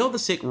 heal the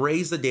sick,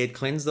 raise the dead,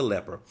 cleanse the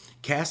leper,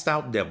 cast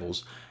out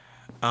devils.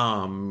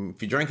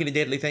 If you're drinking a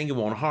deadly thing, it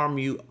won't harm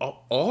you.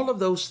 All of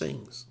those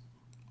things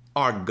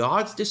are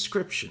God's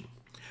description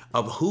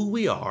of who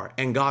we are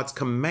and God's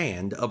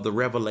command of the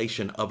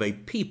revelation of a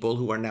people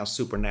who are now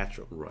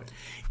supernatural. Right.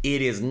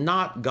 It is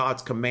not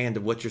God's command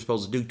of what you're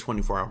supposed to do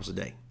 24 hours a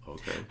day.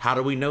 Okay. How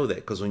do we know that?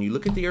 Because when you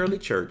look at the early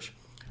church,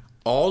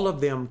 all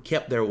of them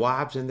kept their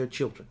wives and their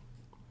children.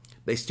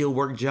 They still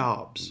worked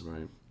jobs.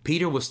 Right.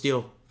 Peter was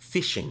still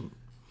fishing.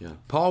 Yeah.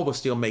 Paul was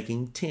still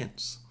making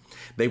tents.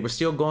 They were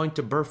still going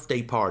to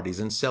birthday parties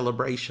and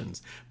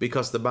celebrations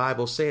because the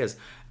Bible says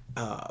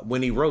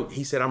when he wrote,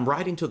 he said, I'm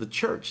writing to the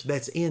church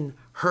that's in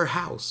her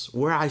house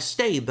where I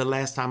stayed the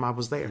last time I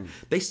was there.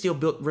 They still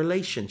built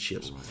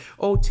relationships.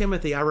 Oh,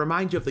 Timothy, I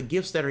remind you of the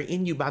gifts that are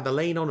in you by the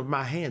laying on of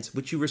my hands,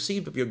 which you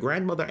received of your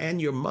grandmother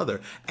and your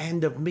mother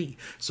and of me.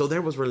 So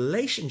there was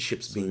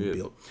relationships being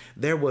built.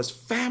 There was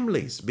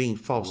families being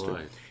fostered.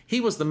 Right.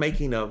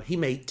 He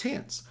made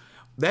tents.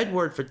 That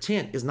word for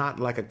tent is not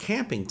like a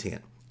camping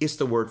tent. It's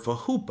the word for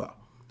huppah.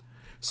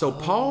 So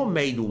Paul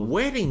made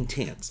wedding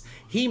tents.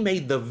 He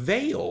made the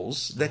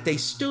veils that they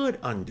stood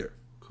under.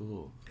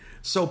 Cool.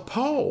 So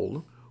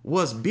Paul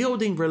was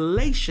building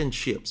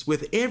relationships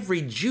with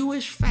every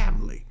Jewish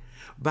family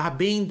by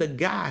being the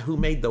guy who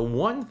made the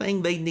one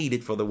thing they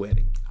needed for the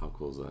wedding. How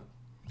cool is that?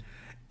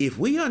 If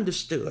we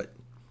understood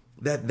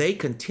that they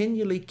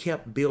continually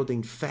kept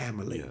building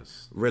family,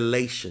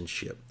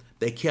 relationship,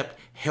 they kept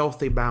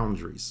healthy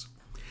boundaries,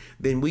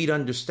 then we'd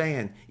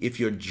understand if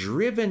you're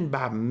driven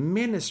by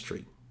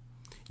ministry,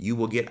 you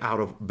will get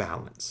out of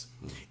balance.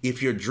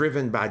 If you're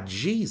driven by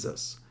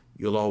Jesus,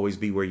 you'll always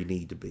be where you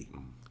need to be,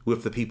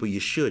 with the people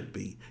you should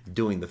be,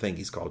 doing the thing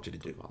he's called you to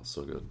do. Wow,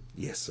 so good.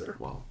 Yes, sir.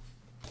 Wow.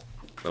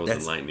 That was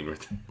enlightening right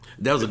there.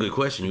 That was a good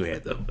question you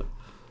had, though.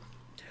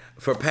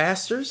 For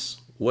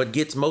pastors, what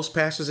gets most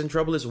pastors in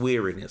trouble is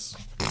weariness.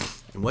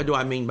 And what do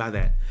I mean by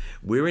that?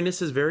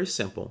 Weariness is very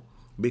simple,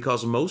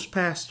 because most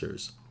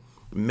pastors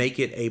make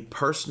it a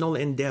personal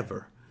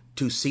endeavor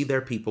to see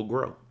their people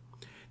grow.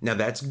 Now,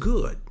 that's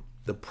good.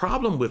 The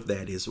problem with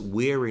that is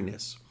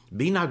weariness.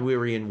 Be not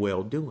weary in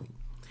well-doing.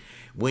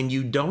 When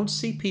you don't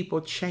see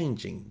people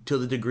changing to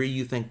the degree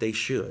you think they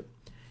should,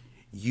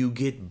 you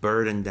get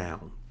burdened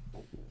down.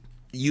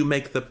 You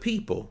make the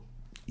people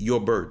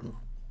your burden.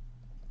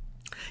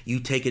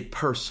 You take it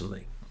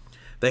personally.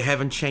 They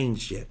haven't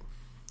changed yet.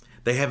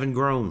 They haven't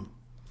grown.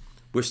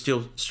 We're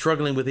still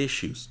struggling with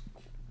issues.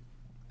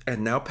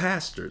 And now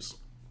pastors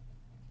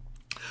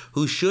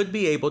who should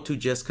be able to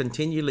just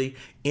continually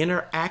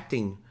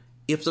interacting.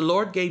 If the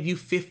Lord gave you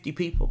 50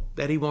 people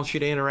that he wants you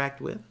to interact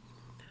with,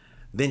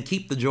 then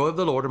keep the joy of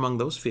the Lord among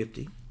those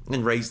 50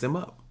 and raise them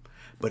up.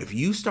 But if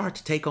you start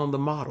to take on the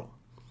model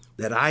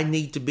that I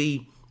need to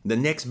be the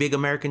next big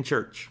American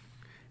church,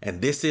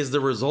 and this is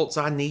the results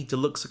I need to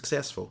look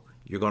successful,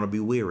 you're going to be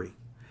weary.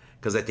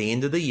 Because at the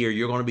end of the year,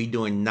 you're going to be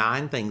doing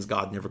 9 things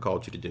God never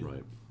called you to do.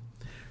 Right.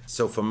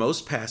 So for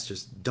most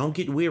pastors, don't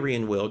get weary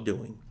in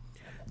well-doing.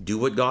 Do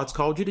what God's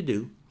called you to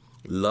do.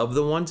 Love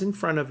the ones in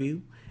front of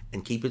you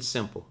and keep it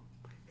simple.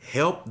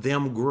 Help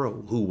them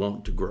grow who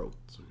want to grow.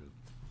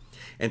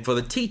 And for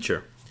the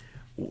teacher,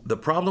 the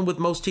problem with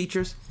most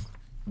teachers,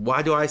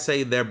 why do I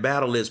say their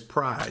battle is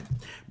pride?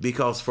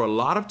 Because for a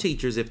lot of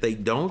teachers, if they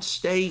don't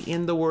stay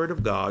in the Word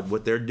of God,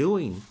 what they're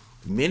doing,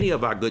 many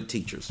of our good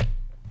teachers,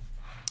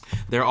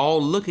 they're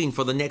all looking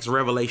for the next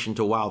revelation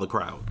to wow the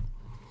crowd.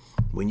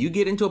 When you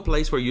get into a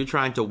place where you're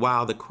trying to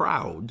wow the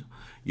crowd,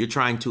 you're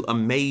trying to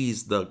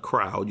amaze the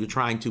crowd, you're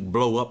trying to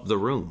blow up the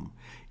room,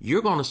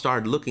 you're going to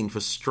start looking for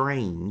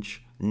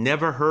strange,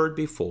 never heard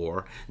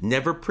before,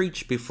 never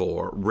preached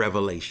before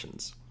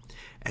revelations.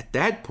 At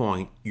that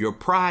point, your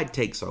pride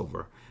takes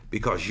over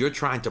because you're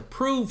trying to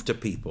prove to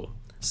people,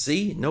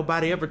 see,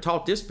 nobody ever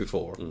taught this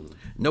before.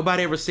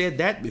 Nobody ever said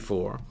that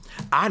before.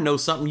 I know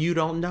something you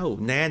don't know.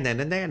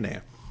 Nah.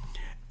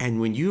 And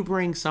when you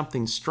bring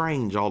something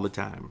strange all the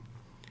time,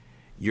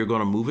 you're going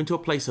to move into a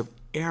place of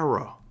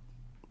error,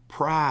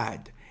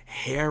 pride,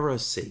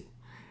 heresy.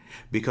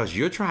 Because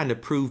you're trying to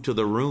prove to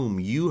the room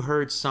you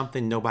heard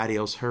something nobody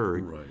else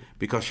heard. Right.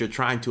 Because you're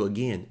trying to,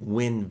 again,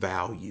 win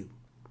value.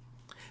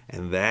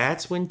 And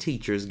that's when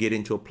teachers get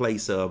into a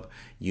place of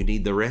you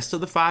need the rest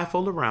of the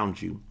fivefold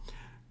around you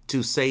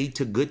to say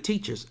to good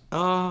teachers,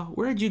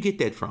 where'd you get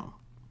that from?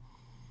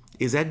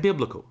 Is that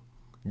biblical?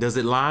 Does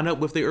it line up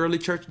with the early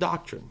church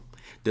doctrine?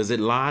 Does it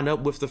line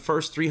up with the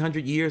first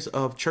 300 years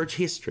of church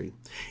history?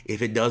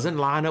 If it doesn't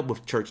line up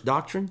with church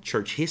doctrine,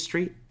 church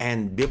history,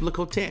 and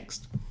biblical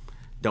text,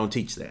 don't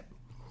teach that.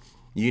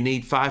 You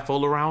need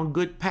fivefold around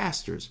good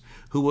pastors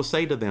who will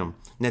say to them,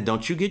 now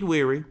don't you get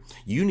weary.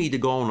 You need to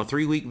go on a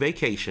 3-week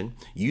vacation.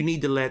 You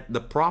need to let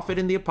the prophet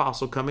and the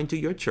apostle come into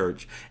your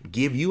church,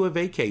 give you a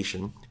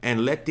vacation,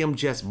 and let them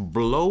just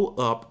blow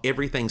up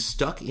everything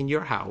stuck in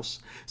your house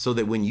so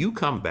that when you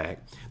come back,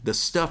 the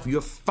stuff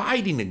you're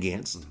fighting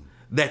against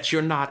that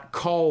you're not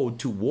called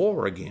to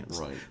war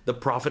against, right, the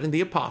prophet and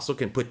the apostle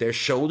can put their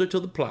shoulder to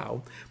the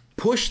plow,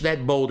 push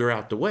that boulder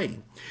out the way.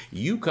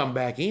 You come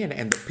back in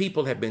and the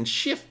people have been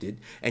shifted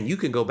and you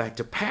can go back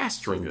to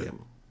pastoring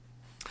them.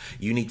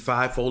 You need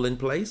fivefold in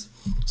place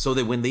so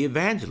that when the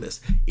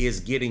evangelist is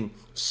getting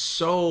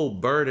so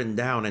burdened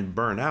down and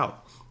burnt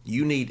out,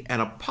 you need an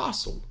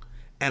apostle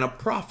and a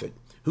prophet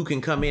who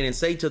can come in and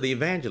say to the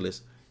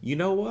evangelist, you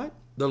know what?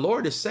 The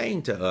Lord is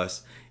saying to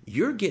us,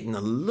 you're getting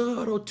a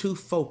little too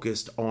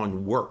focused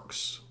on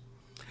works,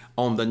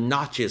 on the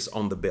notches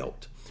on the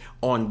belt,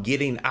 on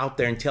getting out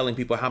there and telling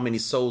people how many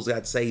souls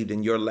got saved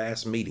in your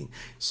last meeting.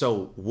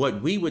 So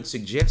what we would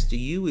suggest to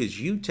you is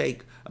you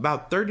take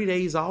about 30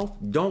 days off.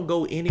 Don't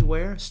go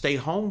anywhere. Stay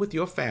home with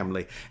your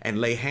family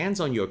and lay hands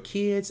on your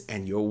kids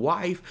and your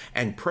wife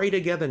and pray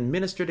together and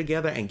minister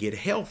together and get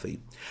healthy.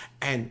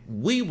 And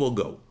we will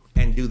go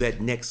and do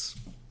that next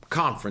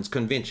conference,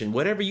 convention,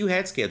 whatever you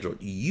had scheduled.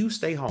 You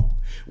stay home.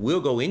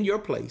 We'll go in your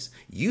place.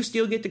 You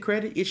still get the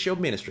credit. It's your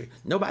ministry.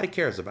 Nobody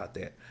cares about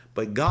that.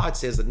 But God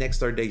says the next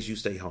 30 days you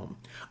stay home.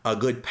 A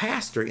good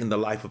pastor in the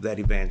life of that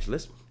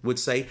evangelist would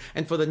say,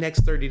 and for the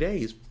next 30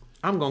 days,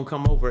 I'm going to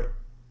come over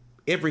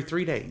every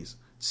 3 days,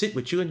 sit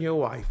with you and your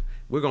wife.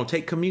 We're going to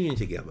take communion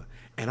together.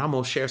 And I'm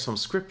going to share some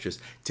scriptures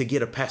to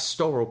get a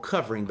pastoral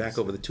covering back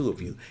over the two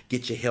of you,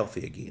 get you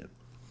healthy again.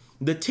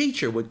 The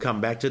teacher would come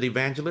back to the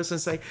evangelist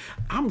and say,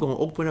 I'm going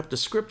to open up the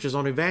scriptures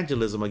on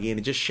evangelism again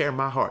and just share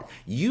my heart.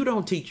 You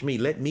don't teach me,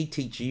 let me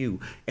teach you,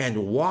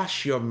 and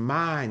wash your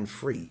mind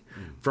free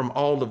from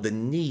all of the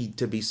need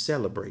to be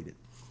celebrated.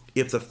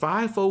 If the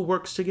fivefold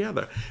works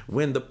together,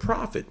 when the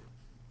prophet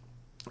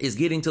is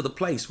getting to the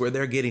place where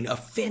they're getting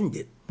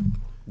offended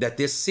that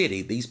this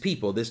city, these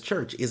people, this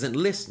church isn't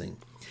listening,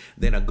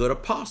 then a good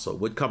apostle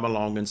would come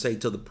along and say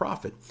to the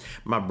prophet,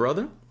 my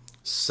brother,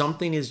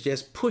 something is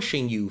just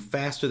pushing you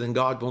faster than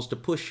God wants to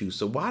push you.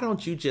 So why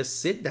don't you just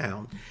sit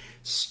down,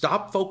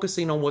 stop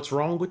focusing on what's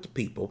wrong with the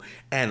people,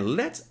 and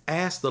let's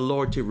ask the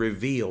Lord to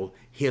reveal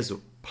his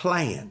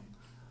plan.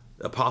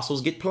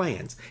 Apostles get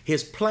plans.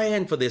 His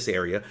plan for this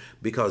area,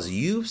 because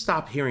you've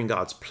stopped hearing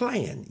God's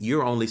plan.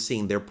 You're only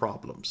seeing their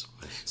problems.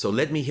 So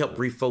let me help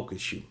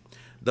refocus you.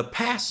 The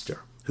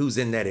pastor who's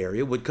in that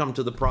area would come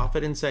to the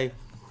prophet and say,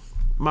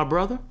 my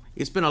brother,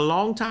 it's been a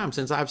long time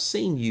since I've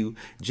seen you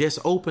just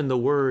open the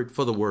word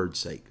for the word's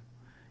sake.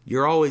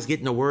 You're always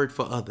getting a word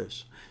for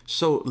others.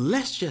 So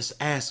let's just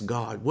ask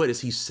God, what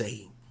is he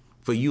saying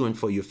for you and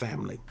for your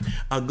family?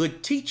 A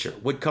good teacher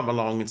would come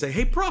along and say,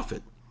 hey,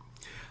 prophet,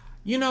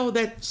 you know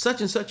that such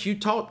and such you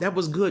taught, that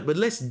was good, but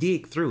let's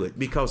dig through it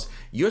because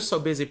you're so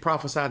busy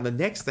prophesying the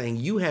next thing,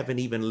 you haven't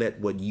even let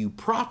what you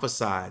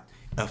prophesied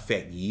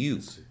affect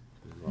you.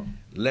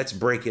 Let's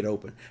break it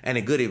open. And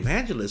a good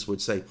evangelist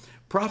would say,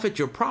 prophet,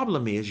 your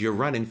problem is you're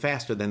running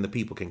faster than the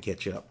people can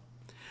catch up.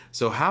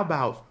 So how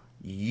about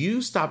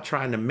you stop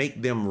trying to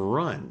make them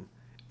run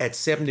at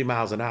 70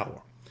 miles an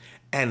hour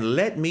and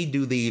let me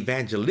do the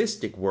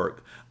evangelistic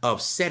work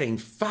of setting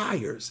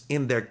fires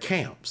in their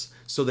camps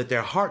so that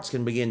their hearts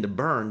can begin to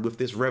burn with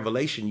this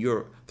revelation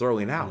you're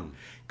throwing out,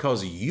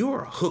 because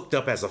you're hooked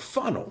up as a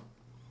funnel.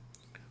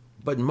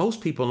 But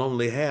most people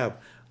only have,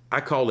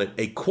 I call it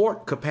a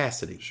quart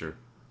capacity. Sure.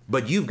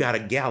 But you've got a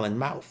gallon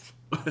mouth.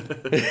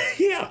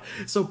 Yeah.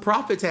 So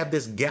prophets have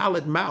this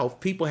gallon mouth.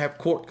 People have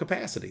quart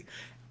capacity.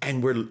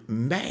 And we're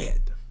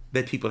mad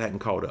that people hadn't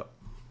caught up.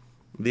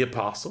 The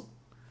apostle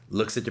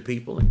looks at the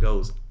people and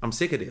goes, I'm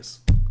sick of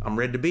this. I'm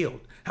ready to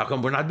build. How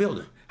come we're not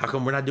building? How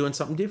come we're not doing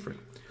something different?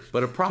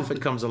 But a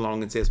prophet comes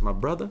along and says, my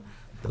brother,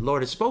 the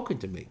Lord has spoken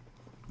to me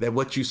that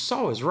what you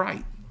saw is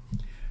right.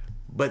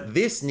 But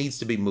this needs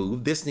to be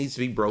moved. This needs to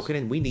be broken.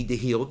 And we need to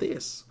heal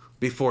this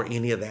before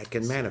any of that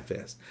can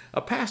manifest. A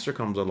pastor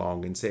comes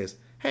along and says,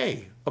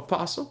 hey,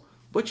 apostle,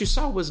 what you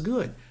saw was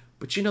good.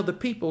 But you know, the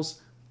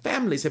people's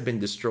families have been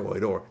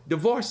destroyed, or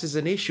divorce is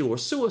an issue, or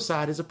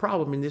suicide is a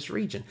problem in this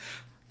region.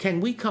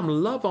 Can we come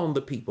love on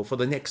the people for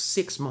the next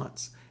 6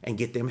 months and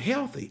get them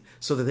healthy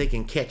so that they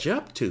can catch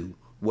up to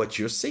what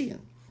you're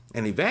seeing?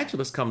 An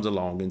evangelist comes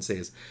along and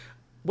says,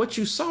 what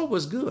you saw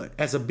was good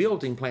as a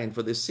building plan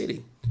for this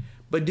city.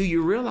 But do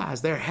you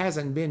realize there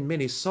hasn't been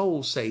many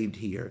souls saved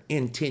here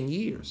in 10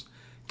 years?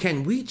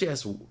 Can we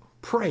just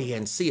pray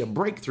and see a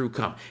breakthrough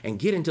come and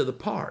get into the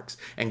parks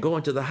and go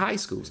into the high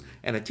schools?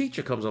 And a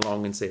teacher comes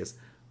along and says,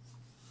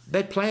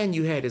 that plan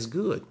you had is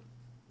good.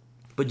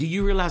 But do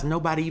you realize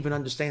nobody even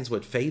understands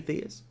what faith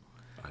is?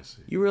 I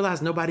see. You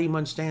realize nobody even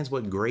understands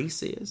what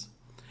grace is?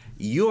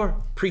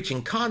 You're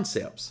preaching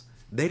concepts.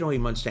 They don't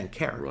even understand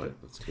character.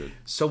 Right, that's good.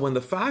 So when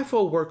the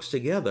fivefold works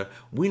together,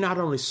 we not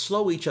only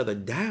slow each other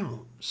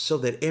down so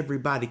that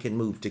everybody can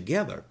move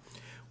together,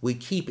 we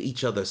keep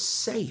each other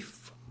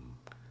safe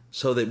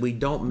so that we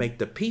don't make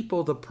the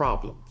people the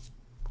problem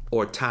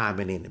or time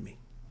an enemy.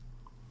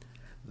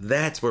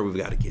 That's where we've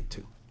got to get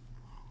to.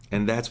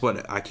 And that's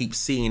what I keep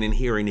seeing and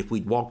hearing, if we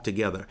walk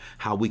together,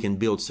 how we can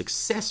build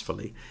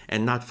successfully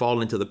and not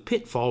fall into the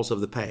pitfalls of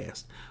the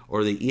past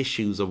or the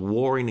issues of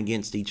warring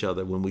against each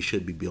other when we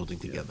should be building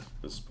together.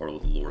 Yeah, this is part of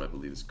what the Lord, I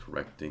believe, is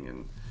correcting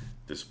and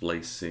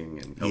displacing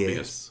and helping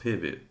us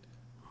pivot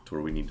to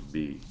where we need to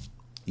be.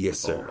 Yes,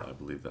 sir. I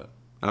believe that.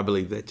 I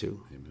believe that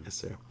too. Amen. Yes,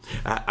 sir.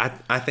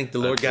 I think the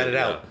Lord got it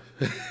out.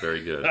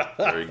 Very good.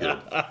 Very good.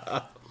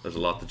 There's a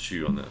lot to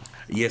chew on that.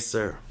 Yes,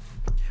 sir.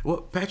 Well,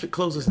 Patrick,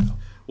 close us out.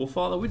 Well,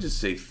 Father, we just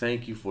say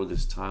thank you for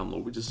this time,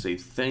 Lord. We just say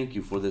thank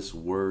you for this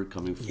word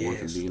coming forth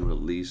and being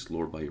released,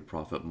 Lord, by your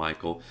prophet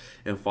Michael.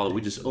 And Father,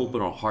 we just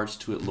open our hearts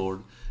to it,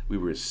 Lord. We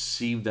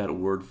receive that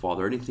word,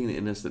 Father. Anything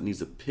in us that needs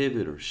to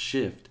pivot or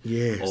shift,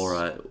 or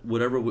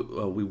whatever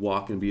we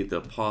walk in, be it the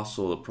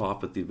apostle, the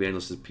prophet, the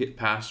evangelist, the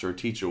pastor, or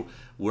teacher,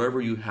 wherever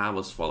you have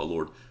us, Father,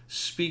 Lord,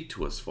 speak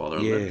to us, Father,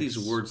 and let these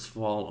words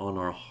fall on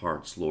our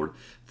hearts, Lord.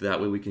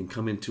 That way we can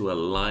come into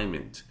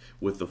alignment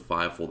with the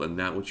fivefold and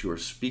that which you are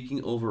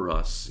speaking over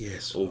us,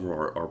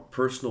 over our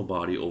personal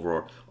body,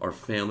 over our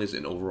families,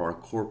 and over our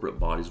corporate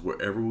bodies,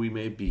 wherever we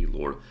may be,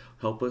 Lord.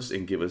 Help us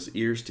and give us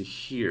ears to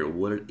hear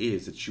what it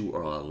is that you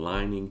are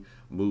aligning,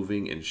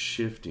 moving, and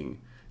shifting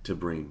to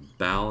bring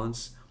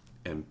balance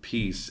and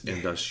peace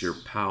and thus your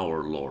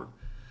power, Lord.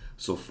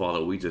 So,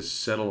 Father, we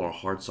just settle our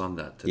hearts on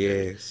that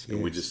today.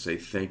 And we just say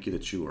thank you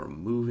that you are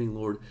moving,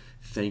 Lord.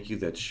 Thank you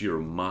that your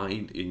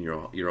mind and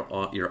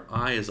your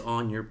eye is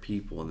on your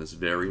people in this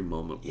very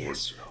moment, Lord.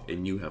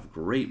 And you have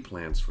great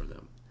plans for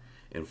them.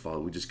 And, Father,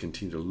 we just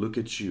continue to look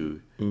at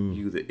you,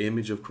 you, the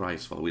image of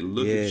Christ, Father. We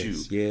look at you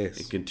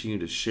and continue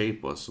to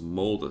shape us,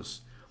 mold us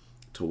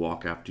to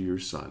walk after your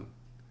Son.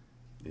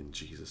 In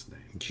Jesus'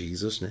 name. In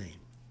Jesus' name.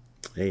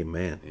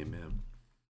 Amen. Amen.